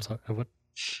that? Oh, I'm sorry. What?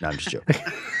 No, I'm just joking.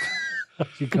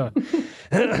 You can't.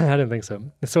 I didn't think so.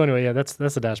 So anyway, yeah, that's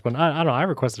the dash button. I don't know. I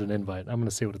requested an invite. I'm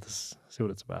gonna see what it's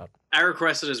about. I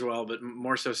requested as well, but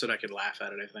more so that I could laugh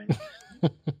at it, I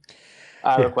think.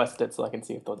 I requested it so I can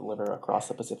see if they'll deliver across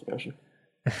the Pacific Ocean.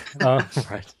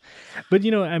 Right. But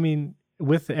I mean,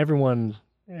 with everyone,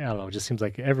 I don't know. It just seems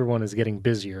like everyone is getting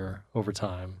busier over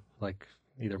time. Like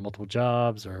either multiple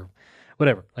jobs or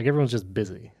whatever. Like everyone's just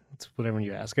busy. It's whatever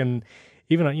you ask. And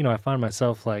even, I find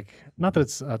myself like, not that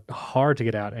it's hard to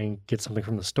get out and get something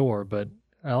from the store, but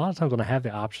a lot of times when I have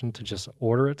the option to just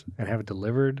order it and have it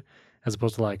delivered, as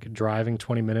opposed to like driving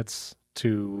 20 minutes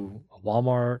to a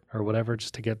Walmart or whatever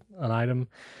just to get an item,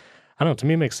 I don't know. To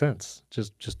me, it makes sense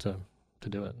just to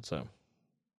do it. So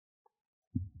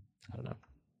I don't know.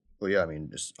 Well, yeah, I mean,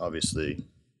 it's obviously,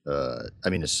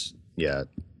 it's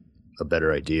a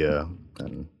better idea.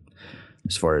 And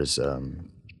as far as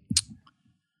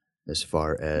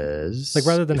like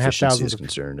rather than have thousands of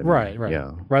concerned, right,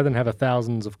 yeah, rather than have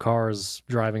thousands of cars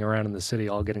driving around in the city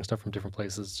all getting stuff from different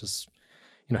places, just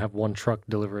have one truck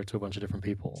deliver it to a bunch of different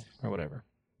people or whatever.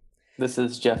 This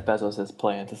is Jeff Bezos'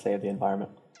 plan to save the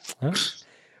environment. Huh?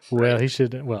 Well, he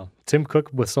should. Well, Tim Cook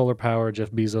with solar power,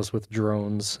 Jeff Bezos with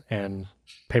drones and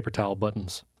paper towel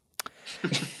buttons.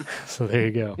 So there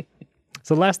you go.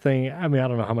 So the last thing, I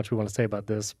don't know how much we want to say about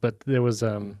this, but there was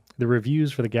the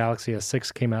reviews for the Galaxy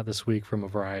S6 came out this week from a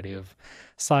variety of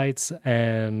sites,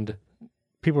 and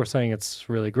people were saying it's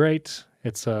really great.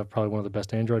 It's probably one of the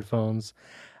best Android phones.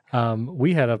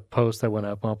 We had a post that went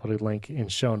up, I'll put a link in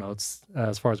show notes,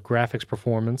 as far as graphics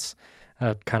performance,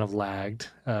 kind of lagged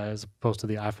as opposed to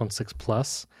the iPhone 6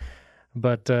 Plus.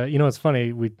 But, it's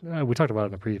funny, we talked about it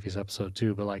in a previous episode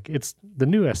too, but like the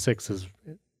new S6 is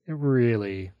it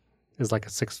really is like a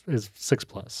 6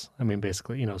 plus. I mean,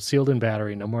 basically, sealed in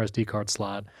battery, no more SD card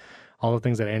slot, all the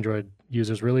things that Android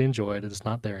users really enjoyed. It's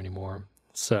not there anymore.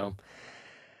 So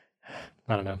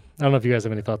I don't know. I don't know if you guys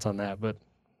have any thoughts on that, but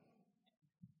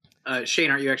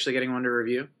Shane, aren't you actually getting one to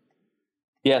review?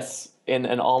 Yes, in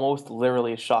an almost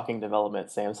literally shocking development,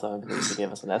 Samsung needs to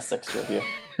give us an S6 review.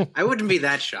 I wouldn't be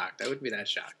that shocked.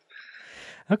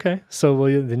 Okay, so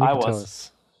then you can tell was.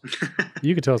 us.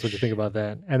 You can tell us what you think about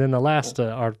that. And then the last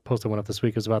art post that went up this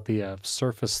week was about the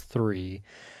Surface 3.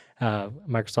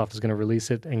 Microsoft is going to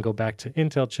release it and go back to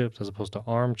Intel chips as opposed to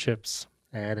ARM chips,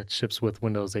 and it ships with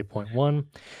Windows 8.1,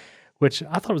 which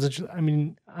I thought was interesting. I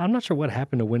mean, I'm not sure what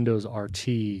happened to Windows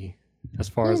RT as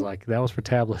far as like that was for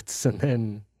tablets, and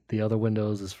then the other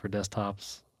Windows is for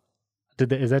desktops.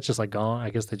 Is that just like gone?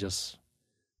 I guess they just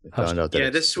found out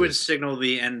that this would signal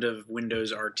the end of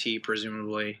Windows RT,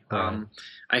 presumably. Right.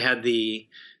 I had the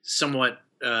somewhat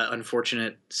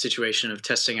unfortunate situation of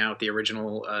testing out the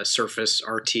original Surface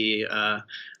RT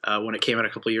when it came out a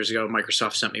couple of years ago.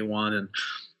 Microsoft sent me one,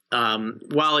 and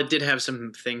while it did have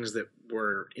some things that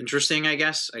were interesting, I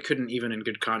guess I couldn't even in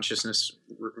good consciousness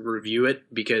review it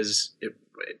because it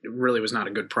really was not a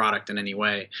good product in any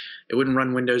way. It wouldn't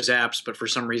run Windows apps, but for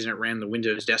some reason it ran the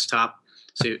Windows desktop.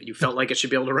 So you felt like it should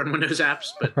be able to run Windows apps,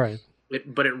 but right.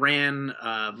 it ran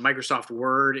Microsoft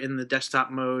Word in the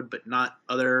desktop mode, but not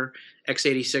other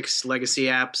x86 legacy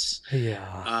apps.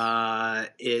 Yeah.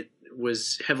 It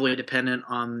was heavily dependent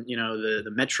on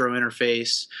the Metro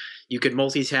interface. You could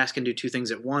multitask and do two things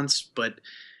at once, but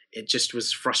it just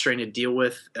was frustrating to deal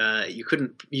with. You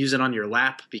couldn't use it on your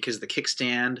lap because the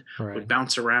kickstand would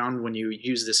bounce around when you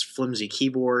use this flimsy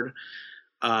keyboard.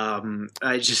 I mean,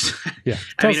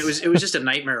 it was just a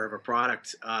nightmare of a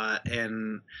product.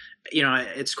 And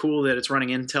it's cool that it's running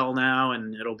Intel now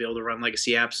and it'll be able to run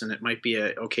legacy apps, and it might be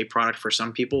a okay product for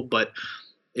some people. But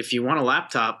if you want a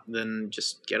laptop, then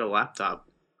just get a laptop.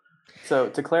 So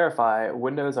to clarify,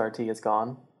 Windows RT is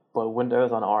gone, but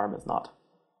Windows on ARM is not.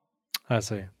 I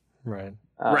see. Right.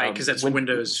 Right, because that's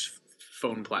Windows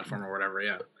Phone platform or whatever,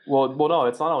 yeah. Well, no,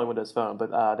 it's not only Windows Phone,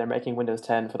 but they're making Windows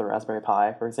 10 for the Raspberry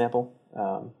Pi, for example.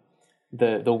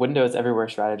 The Windows Everywhere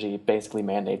strategy basically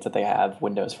mandates that they have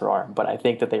Windows for ARM, but I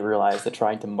think that they realize that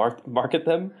trying to market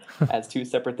them as two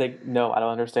separate things, no, I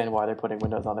don't understand why they're putting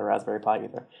Windows on the Raspberry Pi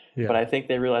either. Yeah. But I think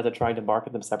they realize that trying to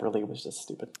market them separately was just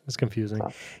stupid. It's confusing.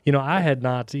 So. I had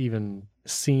not even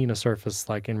seen a Surface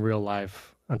like in real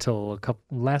life until a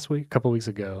couple weeks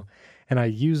ago, and I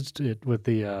used it with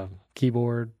the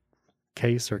keyboard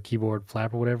case or keyboard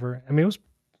flap or whatever. I mean, it was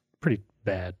pretty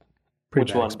bad.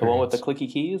 Which one? Experience. The one with the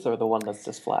clicky keys or the one that's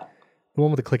just flat? The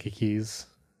one with the clicky keys.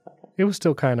 Okay. It was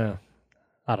still kind of,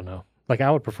 I don't know. Like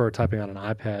I would prefer typing on an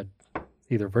iPad,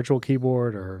 either virtual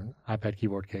keyboard or iPad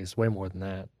keyboard case, way more than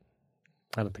that.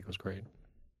 I don't think it was great.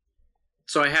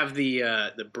 So I have the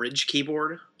Bridge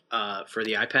keyboard for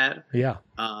the iPad. Yeah.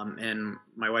 And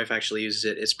my wife actually uses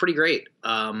it. It's pretty great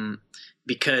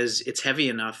because it's heavy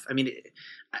enough. I mean,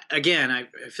 again, I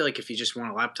feel like if you just want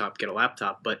a laptop, get a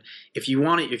laptop. But if you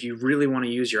really want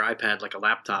to use your iPad like a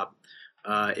laptop,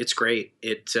 it's great.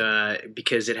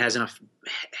 Because it has enough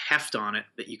heft on it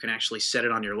that you can actually set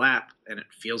it on your lap, and it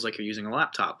feels like you're using a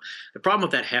laptop. The problem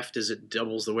with that heft is it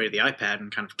doubles the weight of the iPad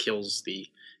and kind of kills the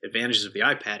advantages of the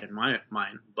iPad in my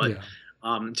mind. But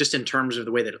just in terms of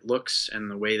the way that it looks and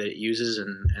the way that it uses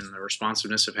and the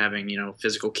responsiveness of having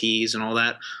physical keys and all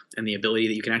that, and the ability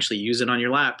that you can actually use it on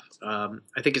your lap,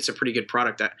 I think it's a pretty good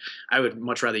product. I would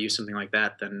much rather use something like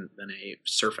that than a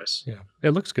Surface. Yeah,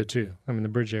 it looks good too. I mean, the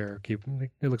Bridge Air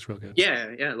keyboard, it looks real good. Yeah,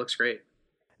 it looks great.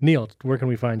 Neil, where can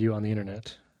we find you on the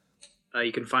internet?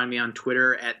 You can find me on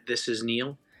Twitter at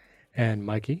thisisneil. And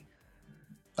Mikey?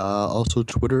 Also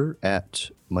Twitter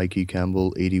at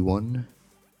MikeyCampbell81.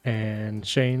 And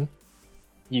Shane?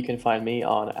 You can find me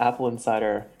on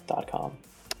appleinsider.com. All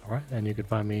right, and you can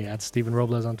find me at Stephen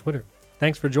Robles on Twitter.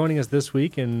 Thanks for joining us this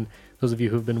week, and those of you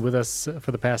who've been with us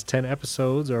for the past 10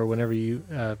 episodes or whenever you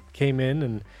came in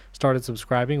and started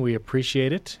subscribing, we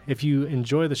appreciate it. If you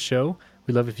enjoy the show,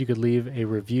 we'd love if you could leave a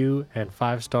review and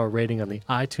 5-star rating on the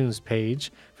iTunes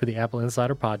page for the Apple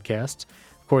Insider Podcast.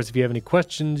 Of course, if you have any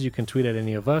questions, you can tweet at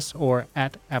any of us or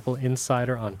at Apple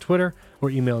Insider on Twitter or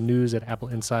email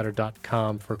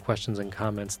news@appleinsider.com for questions and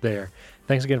comments there.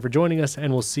 Thanks again for joining us,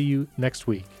 and we'll see you next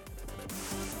week.